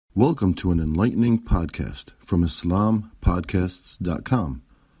Welcome to an enlightening podcast from IslamPodcasts.com.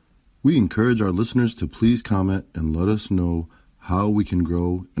 We encourage our listeners to please comment and let us know how we can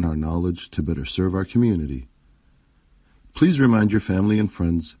grow in our knowledge to better serve our community. Please remind your family and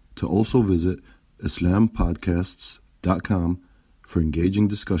friends to also visit IslamPodcasts.com for engaging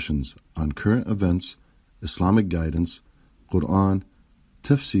discussions on current events, Islamic guidance, Quran,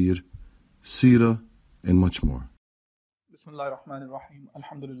 tafsir, seerah, and much more. Bismillahir Rahmanir Rahim.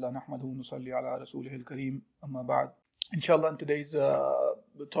 Alhamdulillah, nahmaduhu nusalli ala rasulihil kareem. Amma ba'd. Inshallah, in today's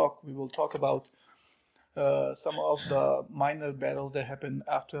talk, we will talk about some of the minor battles that happened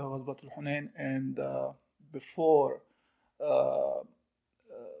after Ghazwat al-Hunayn and before the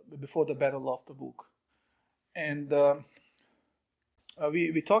Battle of Tabuk. And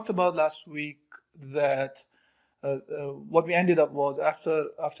we talked about last week that what we ended up was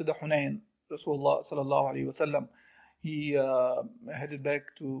after the Hunayn, Rasulullah sallallahu alaihi wasallam, he headed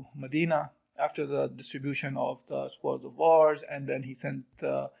back to Medina after the distribution of the spoils of wars, and then he sent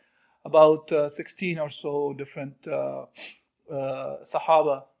about 16 or so different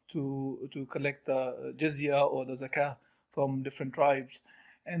Sahaba to collect the jizya or the zakah from different tribes.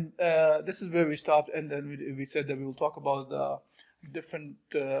 And this is where we stopped, and then we said that we will talk about the different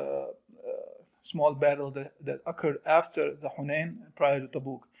small battles that occurred after the Hunayn prior to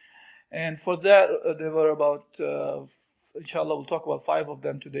Tabuk. And for that, there were about, inshallah, we'll talk about 5 of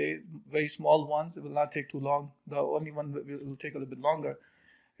them today, very small ones. It will not take too long. The only one that will take a little bit longer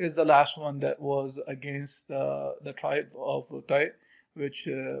is the last one that was against the tribe of Tai, which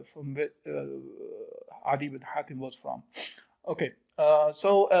from which Adi bin Hatim was from. Okay,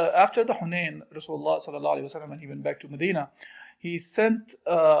 so after the Hunayn, Rasulullah sallallahu alaihi wasallam, when he went back to Medina, he sent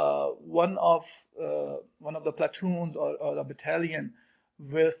one of the platoons or a battalion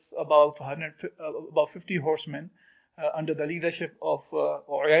with about 50 horsemen under the leadership of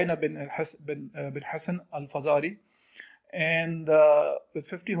Uyayna bin Hassan al-Fazari, and with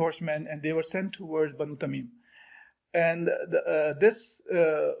 50 horsemen, and they were sent towards Banu Tamim. And these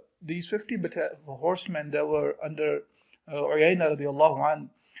 50 horsemen that were under Uyayna radiallahu an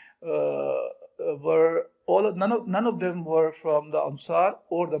none of them were from the Ansar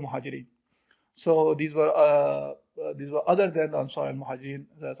or the Muhajirin. So these were other than the Ansar and Muhajirin,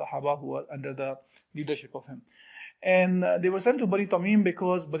 the Sahaba who were under the leadership of him. And they were sent to Bani Tamim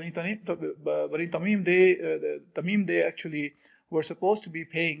because Bani Tamim, they actually were supposed to be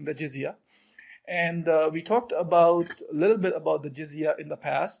paying the jizya. And we talked a little bit about the jizya in the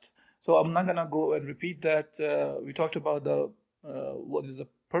past. So I'm not going to go and repeat that. We talked about what is the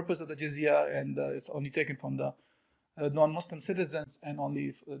purpose of the jizya, and it's only taken from the non-Muslim citizens and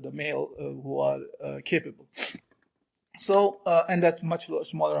only the male who are capable. So, and that's much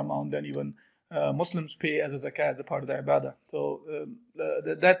smaller amount than even Muslims pay as a zakah, as a part of the ibadah. So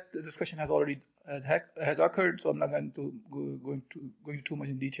that discussion has already has occurred. So I'm not going to go into too much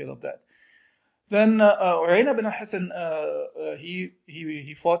in detail of that. Then Uyayna bin Hassan, he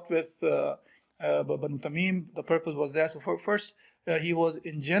fought with Banu Tamim. The purpose was there. So first, he was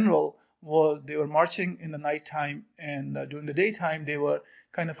in general. They were marching in the night time, and during the daytime they were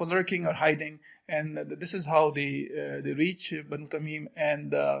kind of lurking or hiding, and this is how they reach Banu Tamim,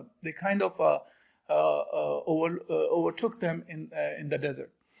 and they kind of overtook them in the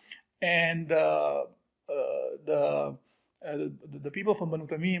desert. And the people from Banu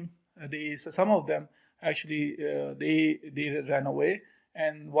Tamim, some of them actually they ran away,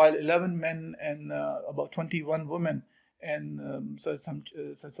 and while 11 men and about 21 women and some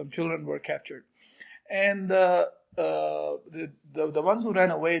children were captured. And the ones who ran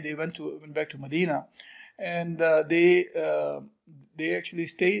away, they went back to Medina, and they actually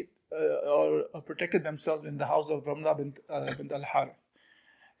stayed or protected themselves in the house of Ramla bint al-Harith.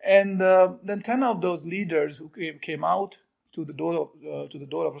 And then 10 of those leaders who came out to the door of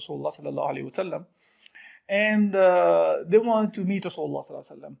Rasulullah sallallahu alaihi wasallam, and they wanted to meet Rasulullah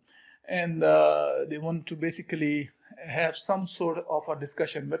sallallahu alaihi wasallam, and they wanted to basically have some sort of a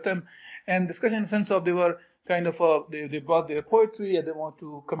discussion with them, and discussion in the sense of they were kind of they brought their poetry, and they want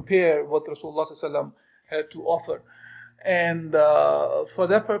to compare what Rasulullah sallallahu alaihi wasallam had to offer. And for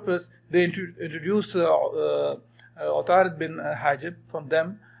that purpose, they introduced Atarid bin Hajib from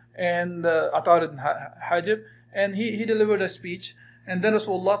them, and Atarid bin Hajib, and he delivered a speech. And then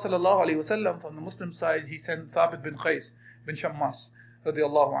Rasulullah sallallahu alaihi wasallam from the Muslim side, he sent Thabit bin Qais bin Shammas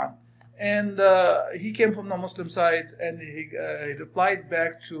radiallahu anhu. And he came from the Muslim side, and he replied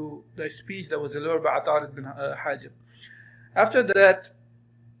back to the speech that was delivered by Atarid bin Hajib. After that,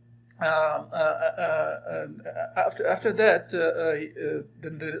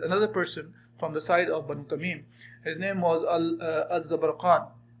 then another person from the side of Banu Tamim, his name was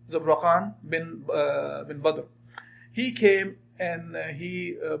Az-Zabarqan. Zabraqan bin Badr. He came and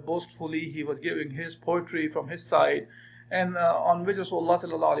he boastfully he was giving his poetry from his side, and on which Rasulullah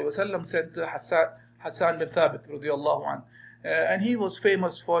sallallahu alaihi wasallam sent Hassan bin Thabit radiyallahu anh, and he was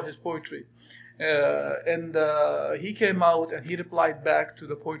famous for his poetry. And he came out and he replied back to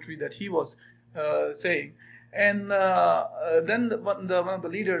the poetry that he was saying. And then one of the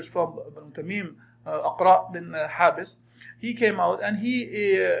leaders from Banu Tamim, Aqra bin Habis, he came out and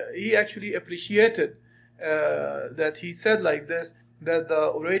he actually appreciated that he said like this, that the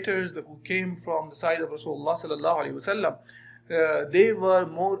orators who came from the side of Rasulullah sallallahu alaihi wasallam, they were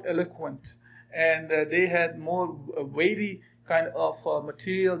more eloquent and they had more weighty kind of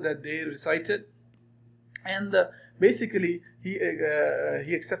material that they recited. And basically he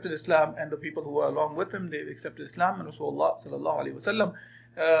accepted Islam, and the people who were along with him, they accepted Islam, and Rasulullah sallallahu alaihi wasallam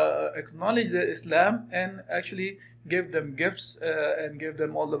acknowledged their Islam and actually gave them gifts and gave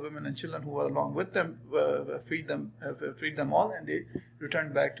them all the women and children who were along with them, freed them all, and they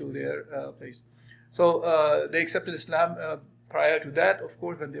returned back to their place. So they accepted Islam. Prior to that, of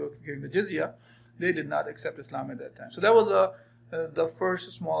course, when they were giving the jizya, they did not accept Islam at that time. So that was the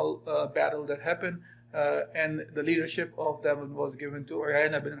first small battle that happened, and the leadership of them was given to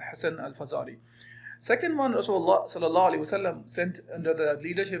Uyayna bin Hasan al-Fazari. Second one, Rasulullah sallallahu alaihi wasallam sent under the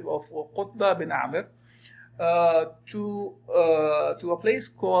leadership of Qutbah bin Amir to a place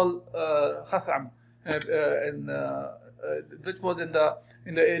called Khatham, which was in the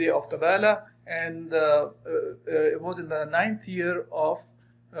area of Tabala, and it was in the 9th year of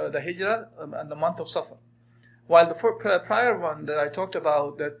the Hijrah, and the month of Safar. While the prior one that I talked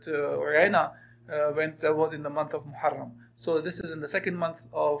about, that Uyayna that was in the month of Muharram. So this is in the 2nd month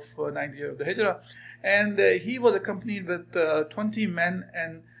of 9th year of the Hijrah, and he was accompanied with 20 men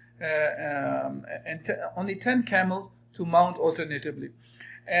and only 10 camels to mount alternatively.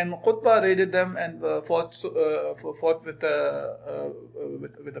 And Qutbah raided them and fought with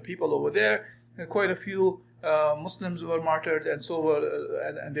the people over there. And quite a few Muslims were martyred, and so were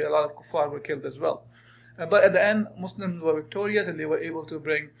and a lot of kuffar were killed as well. But at the end, Muslims were victorious, and they were able to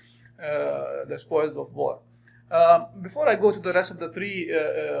bring the spoils of war. Before I go to the rest of the 3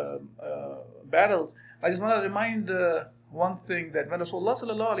 battles, I just want to remind one thing, that when Rasulullah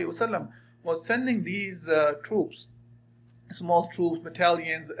sallallahu alaihi wasallam was sending these troops, small troops,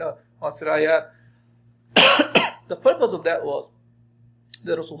 battalions, or sirayat, the purpose of that was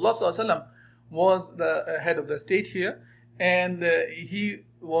that Rasulullah sallallahu alaihi wasallam was the head of the state here, and he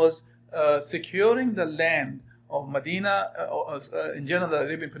was securing the land of Medina, in general the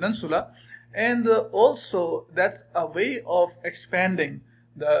Arabian Peninsula, and also that's a way of expanding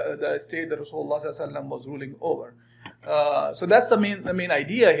the state that Rasulullah sallallahu alaihi wasallam was ruling over. So that's the main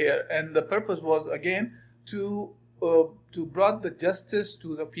idea here, and the purpose was again to bring the justice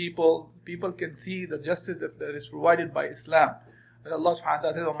to the people. People can see the justice that is provided by Islam. And Allah subhanahu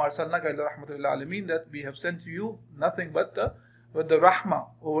wa ta'ala says, that we have sent to you nothing but the rahmah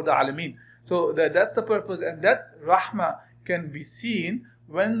over the alameen. So that's the purpose, and that rahmah can be seen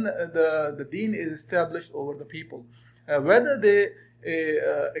when the deen is established over the people. Whether they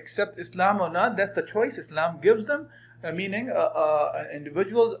accept Islam or not, that's the choice Islam gives them, meaning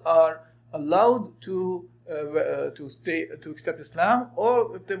individuals are allowed to accept Islam,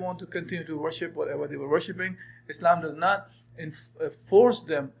 or if they want to continue to worship whatever they were worshipping, Islam does not force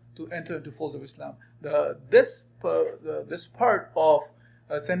them to enter into fold of Islam. This part of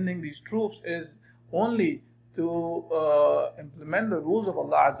sending these troops is only to implement the rules of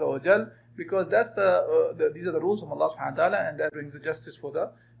Allah Azza wa Jal, because that's these are the rules of Allah Subhanahu wa Taala, and that brings the justice for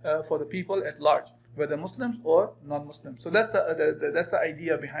the people at large, whether Muslims or non-Muslims. So that's the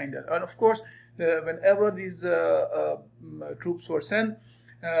idea behind that. And of course, whenever these troops were sent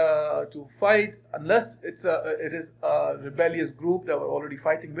to fight, unless it is a rebellious group that were already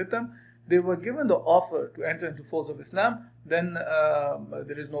fighting with them, they were given the offer to enter into folds of Islam, then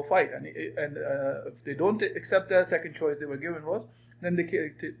there is no fight. And if they don't accept that, second choice they were given was, then they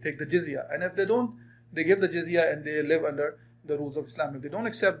take the jizya. And if they don't, they give the jizya and they live under the rules of Islam. If they don't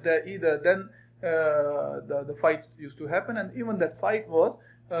accept that either, then the fight used to happen. And even that fight was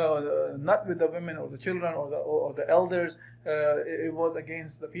not with the women or the children or the elders. It was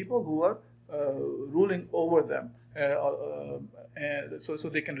against the people who were ruling over them. So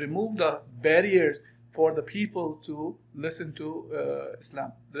they can remove the barriers for the people to listen to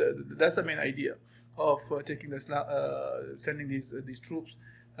Islam. That's the main idea of taking the Islam, sending these troops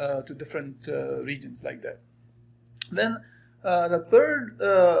to different regions like that. Then the third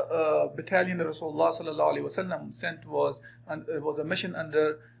battalion that Rasulullah sallallahu alaihi wasallam sent was a mission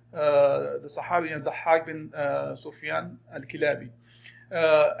under the Sahabi Dahhak bin Sufyan al-Kilabi.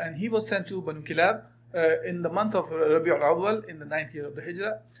 and he was sent to Banu Kilab in the month of Rabi' al-Awwal in the 9th year of the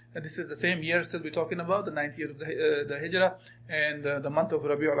Hijrah. And this is the same year still we're talking about, the 9th year of the Hijrah, and the month of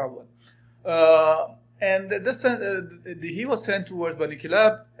Rabi' al-Awwal. And this he was sent towards Banu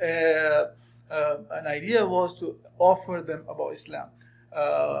Kilab. An idea was to offer them about Islam.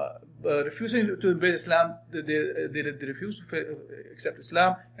 Refusing to embrace Islam, they refused to accept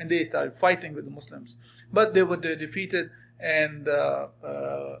Islam, and they started fighting with the Muslims. But they were defeated, and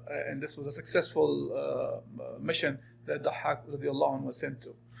this was a successful mission that Dahhak radiallahu anhu was sent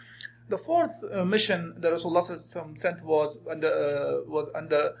to. The fourth mission that Rasulullah sent was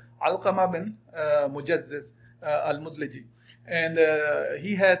under Alqamah bin Mujazziz al-Mudliji, and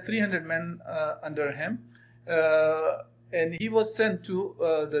he had 300 men under him. And he was sent to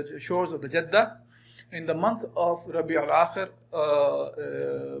the shores of the Jeddah in the month of Rabi' al-Akhir,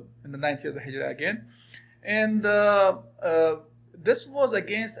 in the 9th year of the Hijrah again. And this was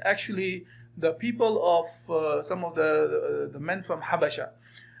against actually the people of some of the men from Habasha.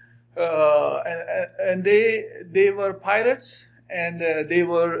 And they were pirates, and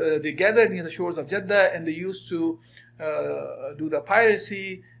they gathered near the shores of Jeddah, and they used to do the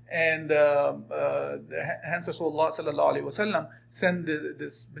piracy. And hence Rasulullah sallallahu alaihi wasallam sent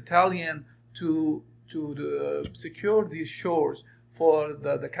this battalion to secure these shores for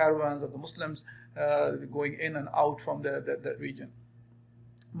the caravans of the Muslims going in and out from that region.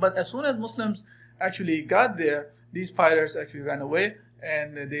 But as soon as Muslims actually got there, these pirates actually ran away,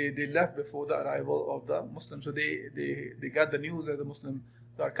 and they left before the arrival of the Muslims. So they got the news that the Muslims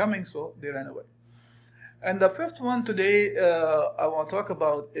are coming, so they ran away. And the fifth one today I want to talk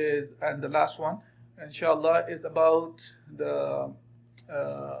about is, and the last one, inshallah, is about the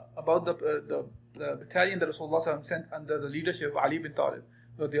battalion that Rasulullah sent under the leadership of Ali bin Talib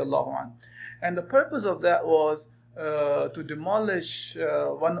radiallahu anhu. And the purpose of that was to demolish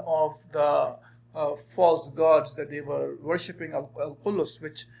one of the false gods that they were worshipping, Al-Qulus,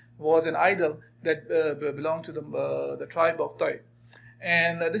 which was an idol that belonged to the tribe of Tai.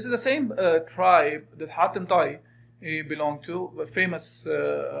 And this is the same tribe that Hatim Tai belonged to, a famous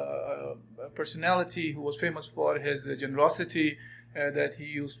personality who was famous for his generosity, that he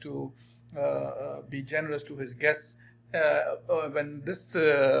used to be generous to his guests. When this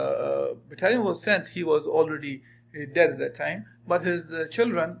battalion was sent, he was already dead at that time, but his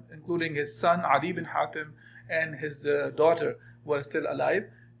children, including his son Adi bin Hatim and his daughter, were still alive.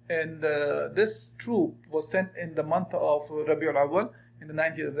 And this troop was sent in the month of Rabi' al-Awwal, in the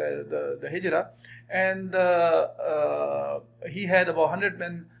 9th year of the Hijrah, and he had about 100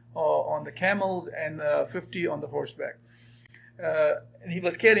 men on the camels and 50 on the horseback. And he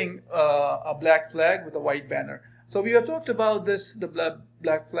was carrying a black flag with a white banner. So we have talked about this, the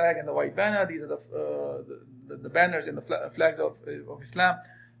black flag and the white banner. These are the banners and the flags of Islam,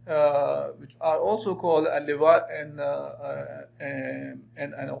 which are also called al-liwa and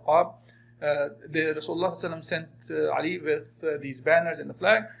al-uqab. The Rasulullah sent Ali with these banners and the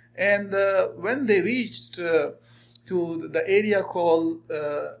flag, and when they reached to the area called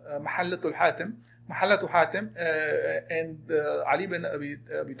Mahallatu Hatim, and Ali bin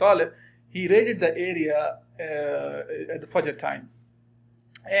Abi Talib, he raided the area at the Fajr time,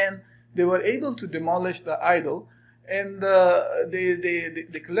 and they were able to demolish the idol, and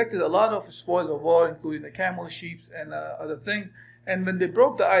they collected a lot of spoils of war, including the camel, sheep, and other things. And when they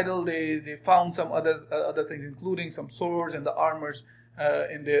broke the idol, they found some other things, including some swords and the armors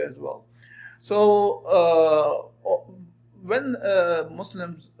in there as well. So when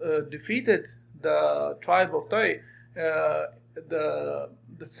Muslims defeated the tribe of Tai, the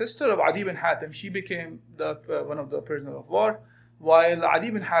sister of Adi bin Hatim, she became one of the prisoners of war, while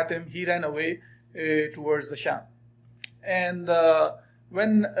Adi bin Hatim, he ran away towards the Sham. And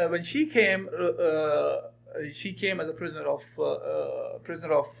when she came as a prisoner of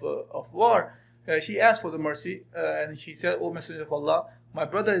war. She asked for the mercy, and she said, "O Messenger of Allah, my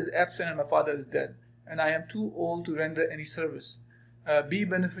brother is absent and my father is dead, and I am too old to render any service. Be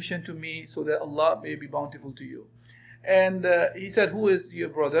beneficent to me, so that Allah may be bountiful to you." And he said, "Who is your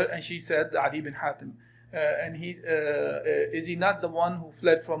brother?" And she said, "Adi bin Hatim." And is he not the one who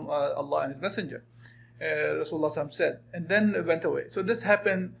fled from Allah and His Messenger? Rasulullah said, and then went away. So this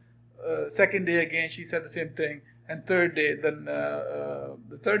happened. Second day again, she said the same thing, and third day, then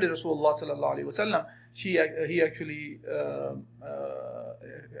the third day, Rasulullah sallallahu alaihi wasallam, he actually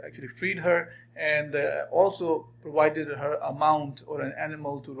freed her, and also provided her a mount or an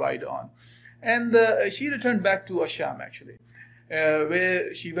animal to ride on, and she returned back to Asham actually,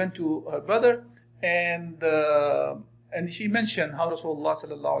 where she went to her brother, and she mentioned how Rasulullah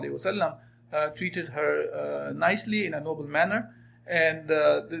sallallahu alaihi wasallam treated her nicely in a noble manner. And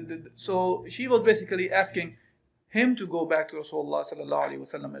so she was basically asking him to go back to Rasulullah sallallahu alaihi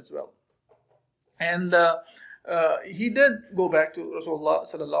wasallam as well. And he did go back to Rasulullah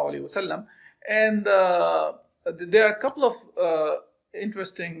sallallahu alaihi wasallam. And there are a couple of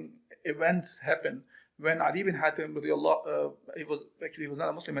interesting events happen when Adi bin Hatim, he was not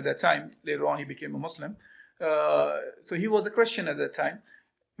a Muslim at that time. Later on, he became a Muslim. So he was a Christian at that time.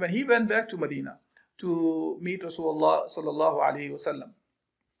 When he went back to Medina to meet Rasulullah sallallahu alaihi wasallam,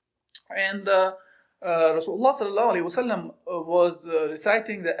 and Rasulullah sallallahu alaihi wasallam was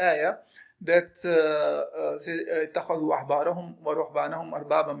reciting the ayah that اتخذوا أحبارهم ورهبانهم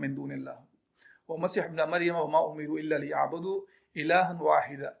أربابا من دون الله ومسيح ابن مريم وما أمروا إلا ليعبدوا إلها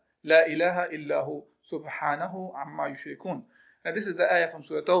واحدا لا إله إلا هو سبحانه عما يشركون. And this is the ayah from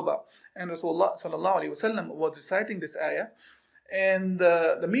Surah Tawbah. And Rasulullah sallallahu alaihi wasallam was reciting this ayah. And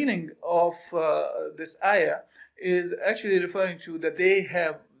the meaning of this ayah is actually referring to that they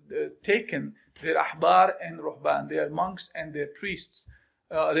have taken their ahbar and ruhban, their monks and their priests,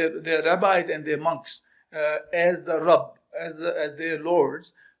 their rabbis and their monks, as the Rabb, as their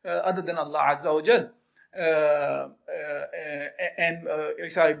lords, other than Allah Azza wa Jal, and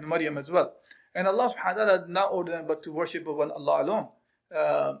Isa ibn Maryam as well. And Allah subhanahu wa ta'ala did not order them but to worship one Allah alone.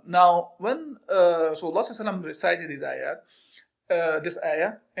 Now, when Rasulullah sallallahu alaihi wasallam recited this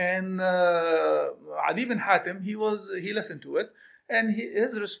ayah, and Adi bin Hatim, he listened to it, and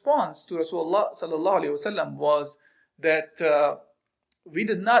his response to Rasulullah sallallahu alaihi wasallam was that we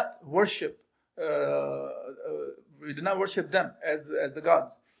did not worship them as the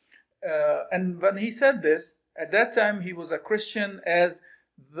gods. And when he said this, at that time he was a Christian, as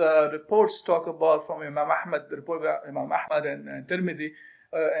the reports talk about from Imam Ahmad, the report by Imam Ahmad and Tirmidhi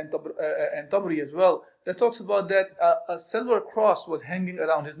and Tabri as well, that talks about that a silver cross was hanging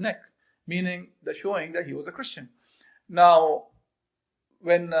around his neck, meaning showing that he was a Christian. Now,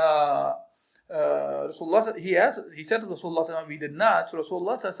 when Rasulullah, he said to Rasulullah, we did not. So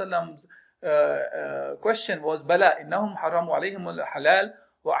Rasulullah's question was, Bala, innahum haramu alayhim al-halal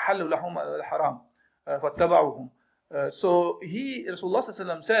wa ahallu lahum al-haram, fattaba'uhum. So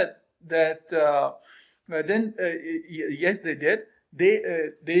Rasulullah said that yes, they did.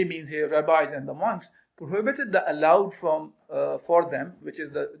 They means here rabbis and the monks prohibited the allowed for them, which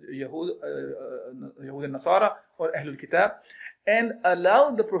is the Yahud and Nasara or Ahlul Kitab, and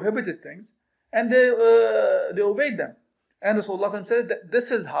allowed the prohibited things, and they obeyed them. And Rasulullah said that this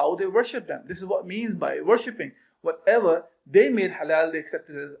is how they worship them. This is what means by worshipping. Whatever they made halal, they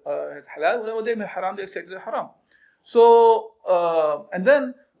accepted as halal. Whatever they made haram, they accepted as haram. So, and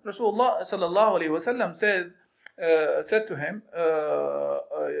then Rasulullah sallallahu alaihi wasallam said to him,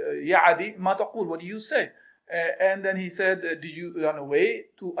 Ya Adi, ma taqul, what do you say? And then he said, did you run away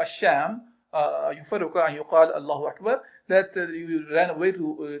to Asham? Yufarruqa an yuqal Allahu Akbar, that you ran away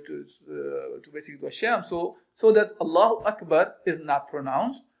to basically to Asham, so that Allahu Akbar is not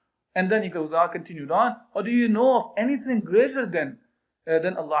pronounced. And then he goes on, continued on, or do you know of anything greater than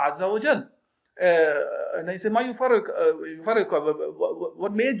Allah Azza wa Jal? And he said, Ma yufarruqa,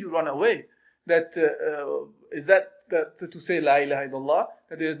 what made you run away? That is that to say La ilaha illallah,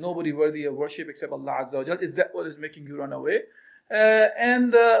 that there is nobody worthy of worship except Allah Azza wa Jal? Is that what is making you run away?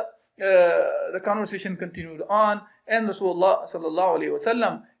 And the conversation continued on, and Rasulullah sallallahu alaihi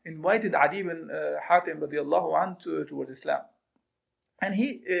wasallam invited Adi bin Hatim radiallahu anhu towards Islam, and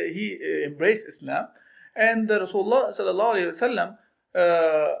he embraced Islam. And Rasulullah sallallahu alaihi wasallam,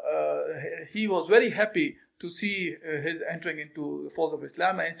 he was very happy to see his entering into the fold of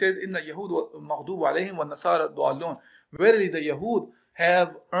Islam. And he says, "Inna Yahud maghdubu alayhim wa Nasara du'allun." Verily, the Yahud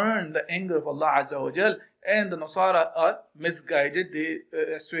have earned the anger of Allah Azza wa Jal, and the Nasara are misguided. They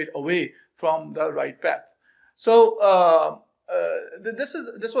strayed away from the right path. So this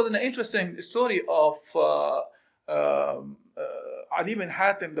was an interesting story of Adi bin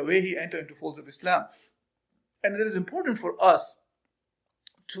Hatim, the way he entered into folds of Islam. And it is important for us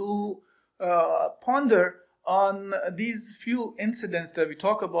to ponder on these few incidents that we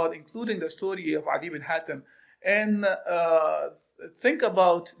talk about, including the story of Adi bin Hatim, and think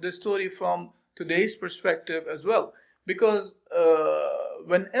about the story from today's perspective as well. Because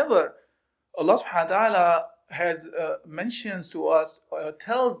whenever Allah subhanahu wa ta'ala has mentions to us,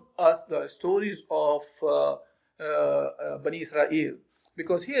 tells us the stories of Bani Israel,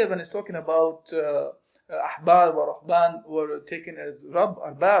 because here when it's talking about Ahbar wa Rahban were taken as Rabb,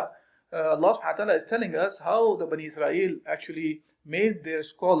 Arbab, Allah subhanahu wa ta'ala is telling us how the Bani Israel actually made their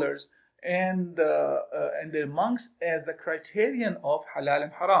scholars and their monks as the criterion of halal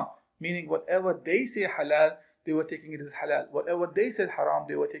and haram, meaning whatever they say halal, they were taking it as halal. Whatever they said haram,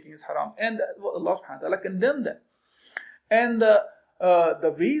 they were taking it as haram. And Allah subhanahu wa ta'ala condemned that. And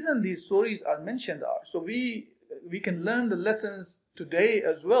the reason these stories are mentioned are so we can learn the lessons today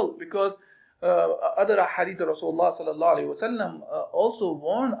as well, because other hadith of Rasulullah sallallahu alaihi wasallam also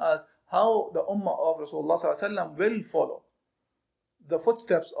warn us how the ummah of Rasulullah sallallahu alaihi wasallam will follow the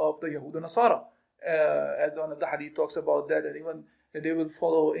footsteps of the Yahud and Nasara. As one of the hadith talks about that, and even they will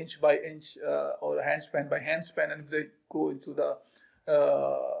follow inch by inch or handspan by handspan, and if they go into the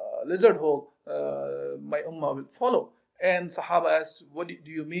lizard hole, my ummah will follow. And Sahaba asked, what do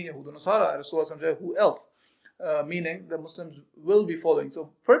you mean Yahud and Nasara? Rasulullah said, who else? Meaning the Muslims will be following.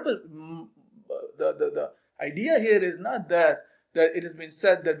 So the idea here is not that it has been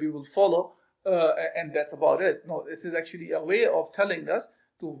said that we will follow and that's about it. No, this is actually a way of telling us,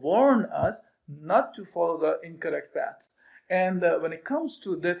 to warn us not to follow the incorrect paths. And when it comes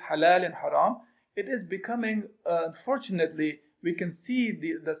to this halal and haram, it is becoming, unfortunately, we can see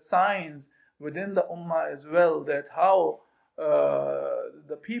the signs within the ummah as well, that how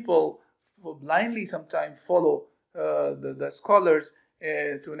the people blindly sometimes follow the scholars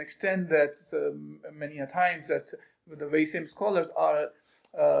to an extent that many a times that the very same scholars are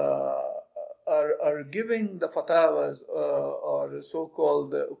giving the fatawas or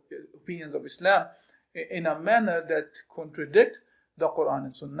so-called opinions of Islam in a manner that contradict the Quran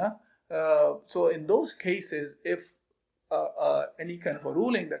and Sunnah. So in those cases, if any kind of a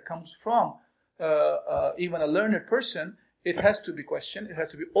ruling that comes from even a learned person, it has to be questioned. It has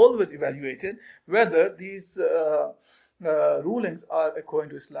to be always evaluated whether these rulings are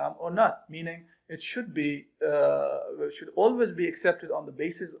according to Islam or not. Meaning, it should always be accepted on the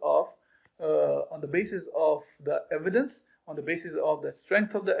basis of the evidence, on the basis of the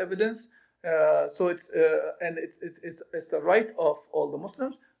strength of the evidence. So it's the right of all the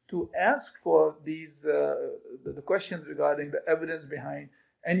Muslims to ask for these the questions regarding the evidence behind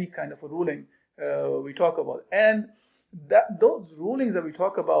any kind of a ruling we talk about, and that those rulings that we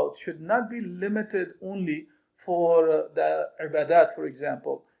talk about should not be limited only for the ibadat, for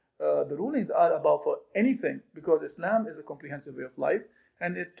example. The rulings are about for anything, because Islam is a comprehensive way of life,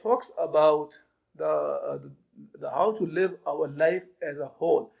 and it talks about the how to live our life as a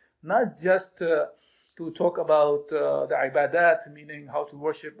whole, not just to talk about the ibadat, meaning how to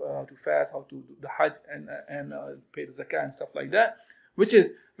worship, how to fast, how to do the hajj and pay the zakah and stuff like that, which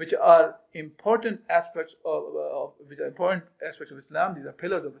are important aspects of Islam. These are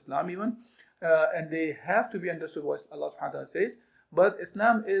pillars of Islam even, and they have to be understood what Allah subhanahu wa ta'ala says. But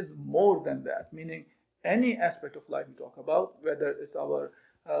Islam is more than that, meaning any aspect of life we talk about, whether it's our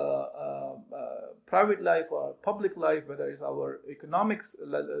private life or public life, whether it's our economics,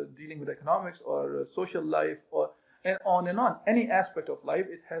 dealing with economics, or social life, and on and on. Any aspect of life,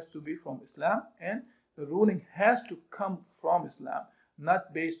 it has to be from Islam, and the ruling has to come from Islam,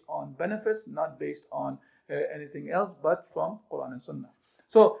 not based on benefits, not based on anything else, but from Quran and Sunnah.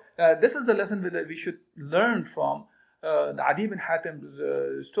 So this is the lesson that we should learn from the Adi bin Hatim's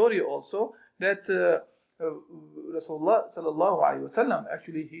story also, that Rasulullah sallallahu alaihi wasallam,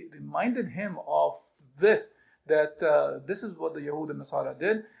 actually he reminded him of this, that this is what the Yahud and Nasara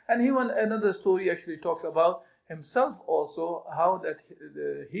did. And even another story actually talks about himself also, how that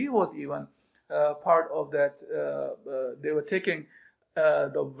he was even part of that. They were taking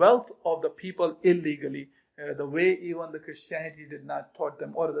the wealth of the people illegally, the way even the Christianity did not taught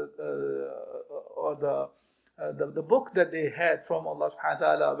them, or the book that they had from Allah subhanahu wa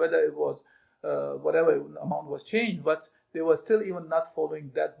ta'ala, whether it was whatever amount was changed, but they were still even not following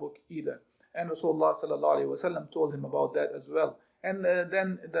that book either. And Rasulullah sallallahu alaihi wasallam told him about that as well. And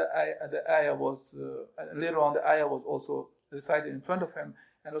then the ayah was later on, the ayah was also recited in front of him,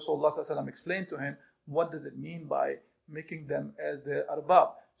 and Rasulullah sallallahu alaihi wasallam explained to him what does it mean by making them as their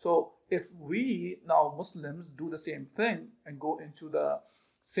arbab. So if we now Muslims do the same thing and go into the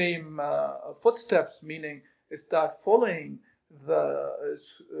same footsteps, meaning start following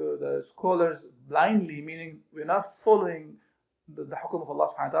the scholars blindly, meaning we're not following the hukum of Allah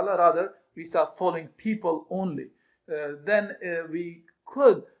subhanahu wa ta'ala, rather we start following people only, then we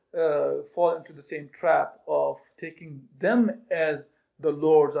could fall into the same trap of taking them as the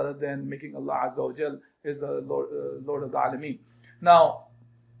lords, rather than making Allah Azza wa Jal is the Lord of the Alameen. Now,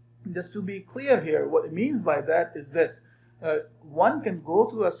 just to be clear here, what it means by that is this: one can go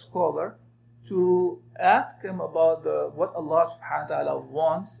to a scholar to ask him about what Allah subhanahu wa ta'ala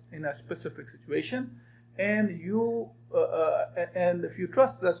wants in a specific situation, and if you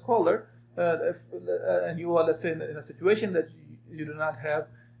trust the scholar, and you are, let's say, in a situation that you do not have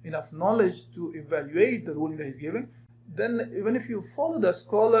enough knowledge to evaluate the ruling that he's giving, then even if you follow the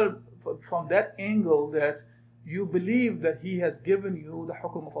scholar from that angle, that you believe that he has given you the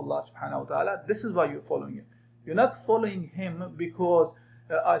hukum of Allah subhanahu wa ta'ala, this is why you're following it. You're not following him because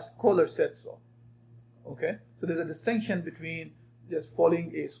a scholar said so. Okay, so there's a distinction between just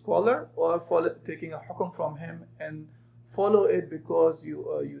following a scholar or taking a hukum from him and follow it because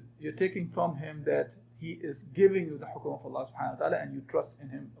you're taking from him that he is giving you the hukum of Allah subhanahu wa ta'ala and you trust in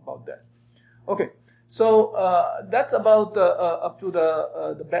him about that. Okay, so that's about up to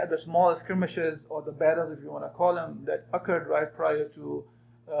the small skirmishes or the battles, if you want to call them, that occurred right prior to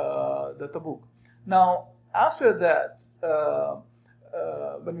the Tabuk. Now, after that,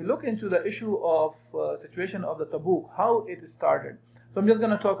 when we look into the issue of situation of the Tabuk, how it started. So I'm just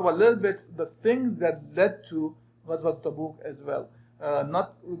going to talk about a little bit the things that led to Ghazwat Tabuk as well.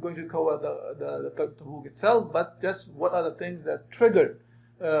 Not going to cover the Tabuk itself, but just what are the things that triggered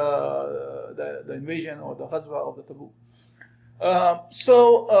the invasion or the Ghazwa of the Tabuk.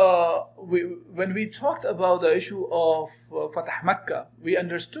 When we talked about the issue of Fatah Makkah, we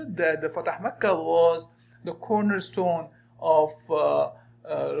understood that the Fatah Makkah was the cornerstone of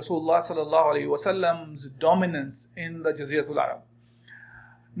Rasulullah sallallahu alaihi wasallam's dominance in the Jaziratul Arab.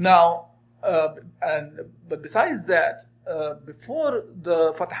 Now, but besides that, before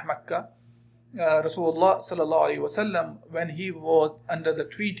the Fatah Makkah, Rasulullah sallallahu alaihi wasallam, when he was under the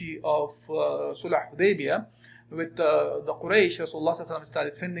treaty of Sulh Hudaybiyah with the Quraysh, Rasulullah sallallahu alaihi wasallam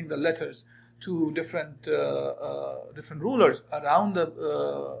started sending the letters to different rulers around the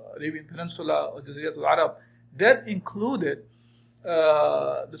Arabian Peninsula or Jaziratul Arab. That included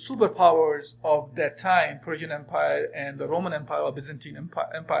the superpowers of that time, Persian Empire and the Roman Empire or Byzantine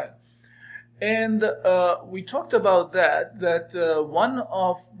Empire. And we talked about that one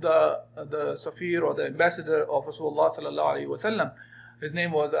of the Safir or the ambassador of Rasulullah sallallahu alaihi wasallam, his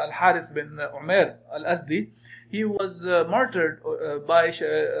name was Al-Harith bin Umair Al-Azdi. He was martyred by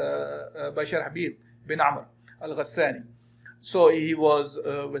Sharhabil bin Amr Al-Ghassani. So he was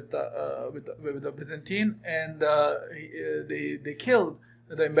with the Byzantine, and they killed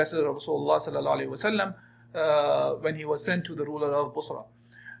the ambassador of Rasulullah sallallahu alaihi wasallam when he was sent to the ruler of Busra.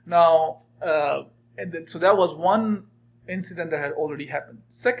 Now, so that was one incident that had already happened.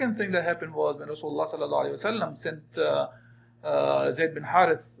 Second thing that happened was when Rasulullah sallallahu alaihi wasallam sent Zayd bin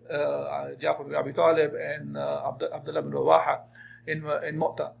Harith, Ja'far bin Abi Talib, and Abdullah bin Rawaha in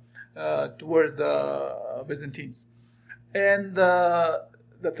Mu'ta towards the Byzantines. And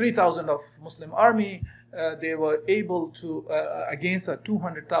the 3,000 of Muslim army, they were able to, against a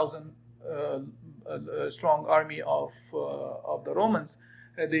 200,000 strong army of the Romans,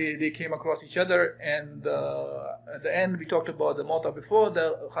 they came across each other, and at the end we talked about the Mu'ta before,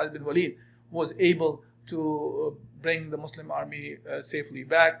 the Khalid bin Walid was able to bring the Muslim army safely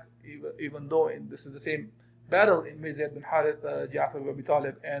back, even though this is the same battle in which Zayd bin Harith, Ja'far bin Abi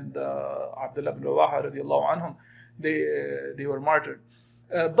Talib, and Abdullah bin Rawaha radiallahu anhum, they were martyred.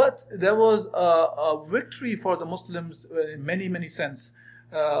 But there was a victory for the Muslims in many sense.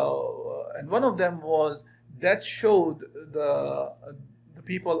 And one of them was that showed the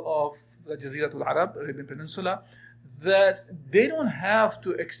people of the Jaziratul Arab, Arabian Peninsula, that they don't have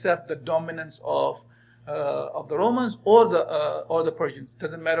to accept the dominance of the Romans or the Persians.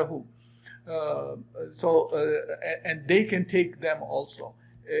 Doesn't matter who. And they can take them also.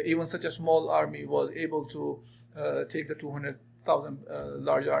 Even such a small army was able to take the 200,000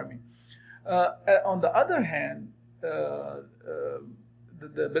 large army. On the other hand, the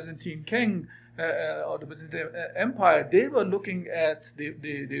Byzantine king or the Byzantine Empire, they were looking at,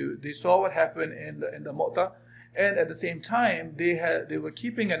 they saw what happened in the Mu'ta, and at the same time they were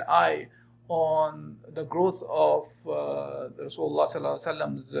keeping an eye on the growth of Rasulullah sallallahu alaihi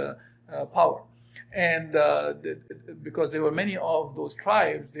wasallam's power, and because there were many of those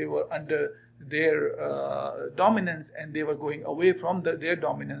tribes, they were under their dominance, and they were going away from their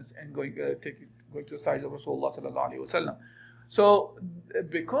dominance and going to the side of Rasulullah sallallahu alaihi wasallam. So,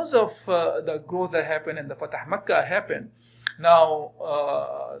 because of the growth that happened and the Fatah Makkah happened, now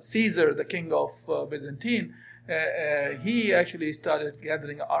Caesar, the king of Byzantine, he actually started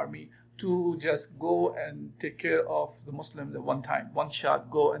gathering an army to just go and take care of the Muslims at one time, one shot,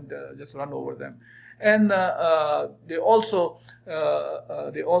 go and just run over them. And they also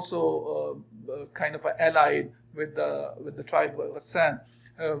kind of allied with the tribe of Ghassan,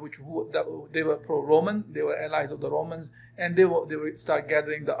 they were pro-Roman, they were allies of the Romans, and they would start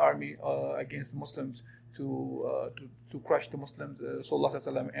gathering the army against the Muslims to crush the Muslims, Rasulullah sallallahu alaihi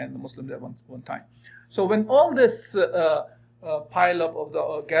wasallam, and the Muslims at one time. So when all this pile up of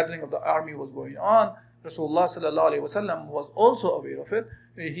the gathering of the army was going on, Rasulullah sallallahu alaihi wasallam was also aware of it.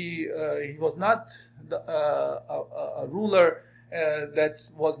 He was not a ruler that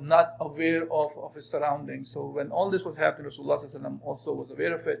was not aware of his surroundings. So when all this was happening, Rasulullah sallallahu alaihi wasallam also was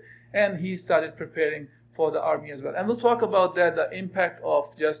aware of it, and he started preparing for the army as well. And we'll talk about that, the impact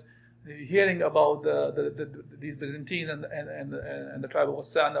of just hearing about these Byzantines and the tribe of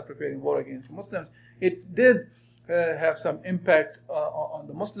Ghassan preparing war against the Muslims. It did have some impact on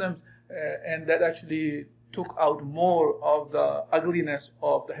the Muslims, and that actually took out more of the ugliness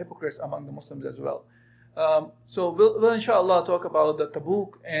of the hypocrites among the Muslims as well. So we'll inshallah talk about the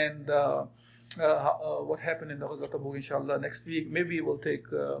Tabuk and what happened in the Ghazwa Tabuk inshallah next week. Maybe it will take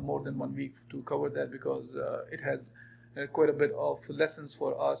more than 1 week to cover that, because it has quite a bit of lessons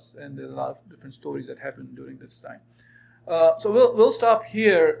for us, and there are a lot of different stories that happened during this time. So we'll stop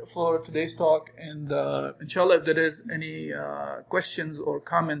here for today's talk, and inshallah, if there is any questions or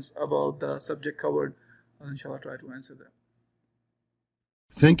comments about the subject covered, I'll inshallah try to answer them.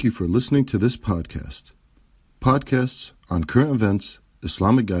 Thank you for listening to this podcast. Podcasts on current events,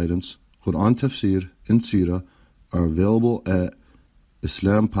 Islamic guidance, Quran tafsir, and seerah are available at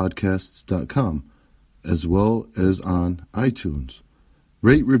islampodcasts.com, as well as on iTunes.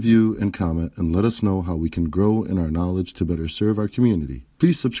 Rate, review, and comment, and let us know how we can grow in our knowledge to better serve our community.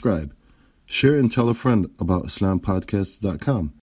 Please subscribe, share, and tell a friend about islampodcasts.com.